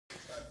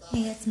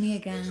Hey, it's me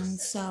again.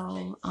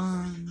 So,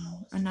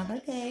 another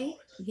day,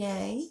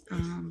 yay.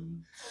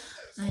 I'm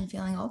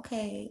feeling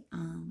okay.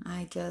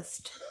 I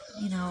just,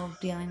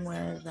 dealing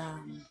with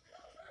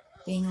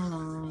being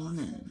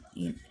alone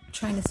and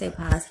trying to stay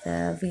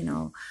positive.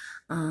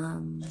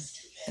 Um,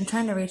 I'm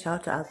trying to reach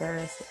out to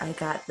others. I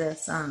got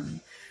this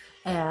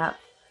app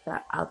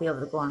that I'll be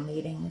able to go on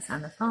meetings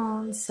on the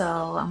phone,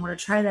 so I'm gonna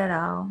try that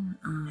out.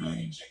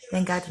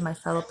 Thank God to my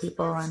fellow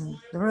people in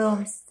the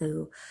rooms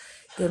to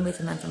give me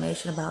some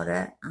information about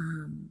it.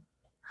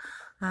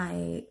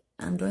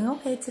 I'm doing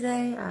okay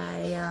today.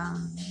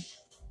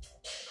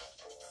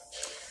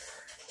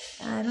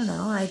 I don't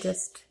know. I'm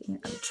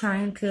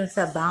trying to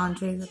set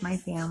boundaries with my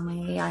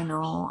family. I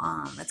know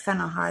it's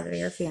kind of hard with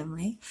your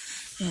family,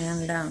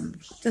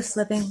 and just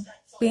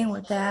being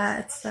with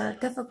that, it's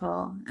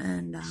difficult.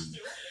 And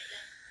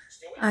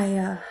I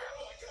uh,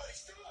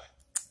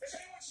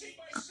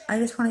 I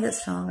just want to get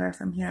stronger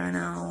from here on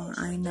out.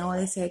 I know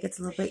they say it gets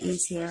a little bit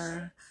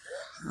easier,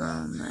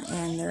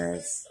 and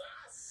there's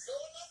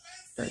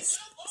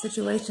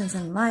situations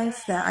in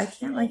life that I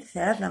can't like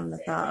fathom the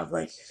thought of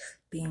like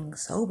being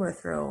sober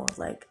through.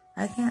 Like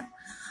I can't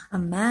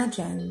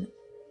imagine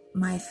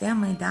my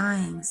family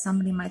dying,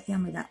 somebody in my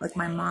family died, like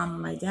my mom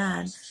and my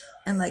dad,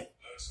 and like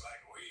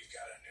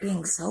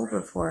being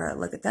sober for it.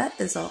 Like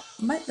that's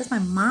my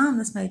mom,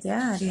 that's my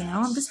dad.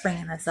 I'm just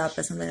bringing this up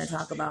as something to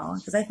talk about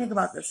because I think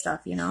about this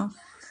stuff.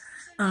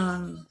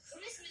 Um,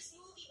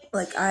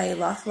 like I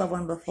lost a loved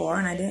one before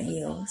and I didn't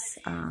use.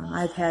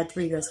 I've had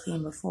 3 years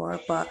clean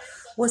before, but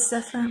what's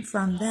different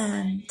from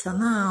then till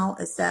now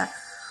is that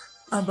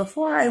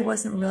before I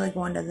wasn't really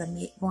going to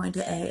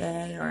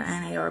AA or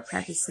NA or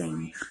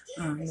practicing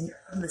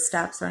the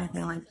steps or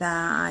anything like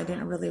that. I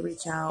didn't really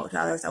reach out to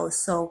others. I was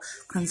so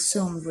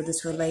consumed with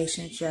this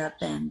relationship,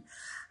 and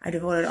I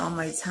devoted all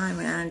my time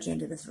and energy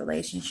into this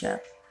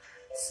relationship.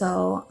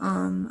 So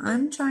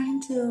I'm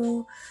trying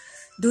to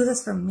do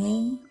this for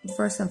me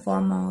first and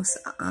foremost.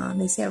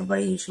 They say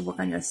everybody you should work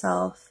on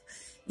yourself,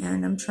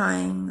 and I'm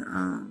trying.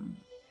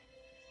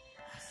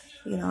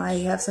 I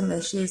have some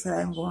issues that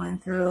I'm going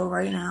through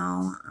right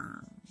now.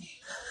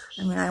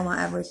 I want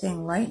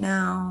everything right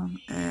now,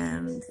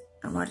 and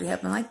I want it to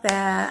happen like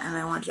that, and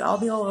I want you all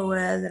to be over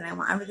with, and I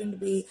want everything to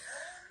be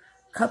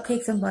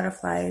cupcakes and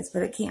butterflies,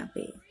 but it can't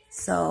be.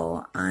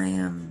 So I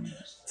am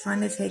trying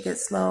to take it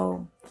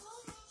slow,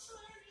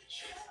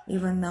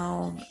 even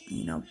though,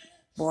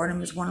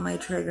 boredom is one of my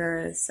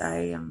triggers.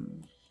 I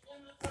am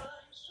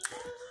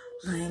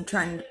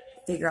trying to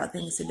figure out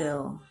things to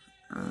do,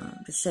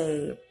 to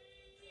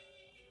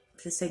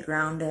stay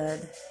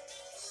grounded.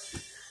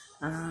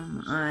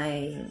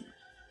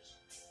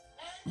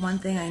 One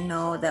thing I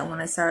know that when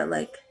I start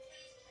like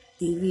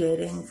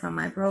deviating from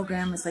my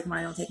program is like when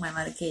I don't take my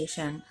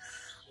medication.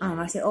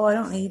 I say, oh, I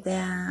don't need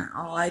that.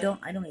 Oh, I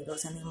don't need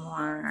those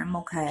anymore. I'm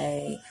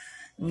okay.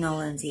 No,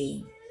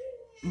 Lindsay,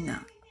 no,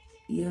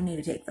 you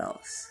need to take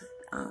those.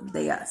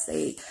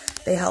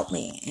 They help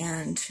me,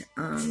 and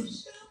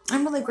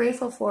I'm really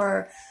grateful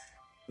for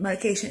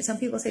medication. Some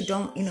people say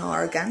don't,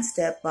 are against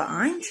it, but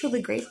I'm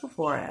truly grateful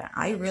for it.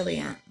 I really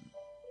am.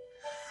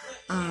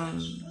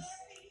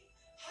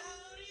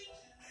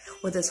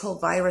 With this whole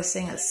virus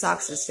thing, it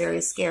sucks. It's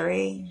very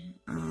scary.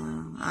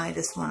 I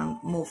just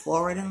want to move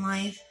forward in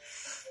life,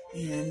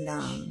 and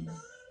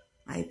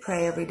I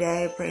pray every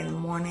day. I pray in the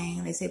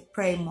morning. They say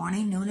pray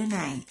morning, noon, and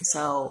night.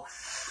 So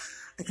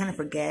I kind of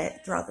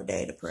forget throughout the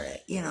day to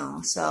pray,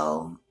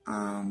 So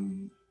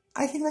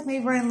I think like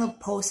maybe writing little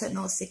post-it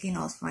notes, sticky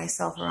notes for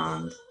myself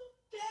around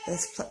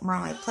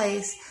my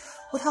place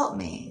would help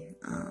me.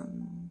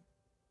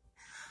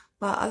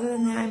 But other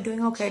than that, I'm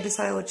doing okay. I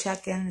decided I would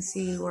check in and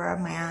see where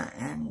I'm at.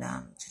 And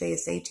today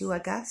is day 2, I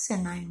guess,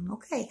 and I'm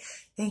okay.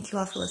 Thank you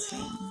all for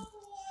listening.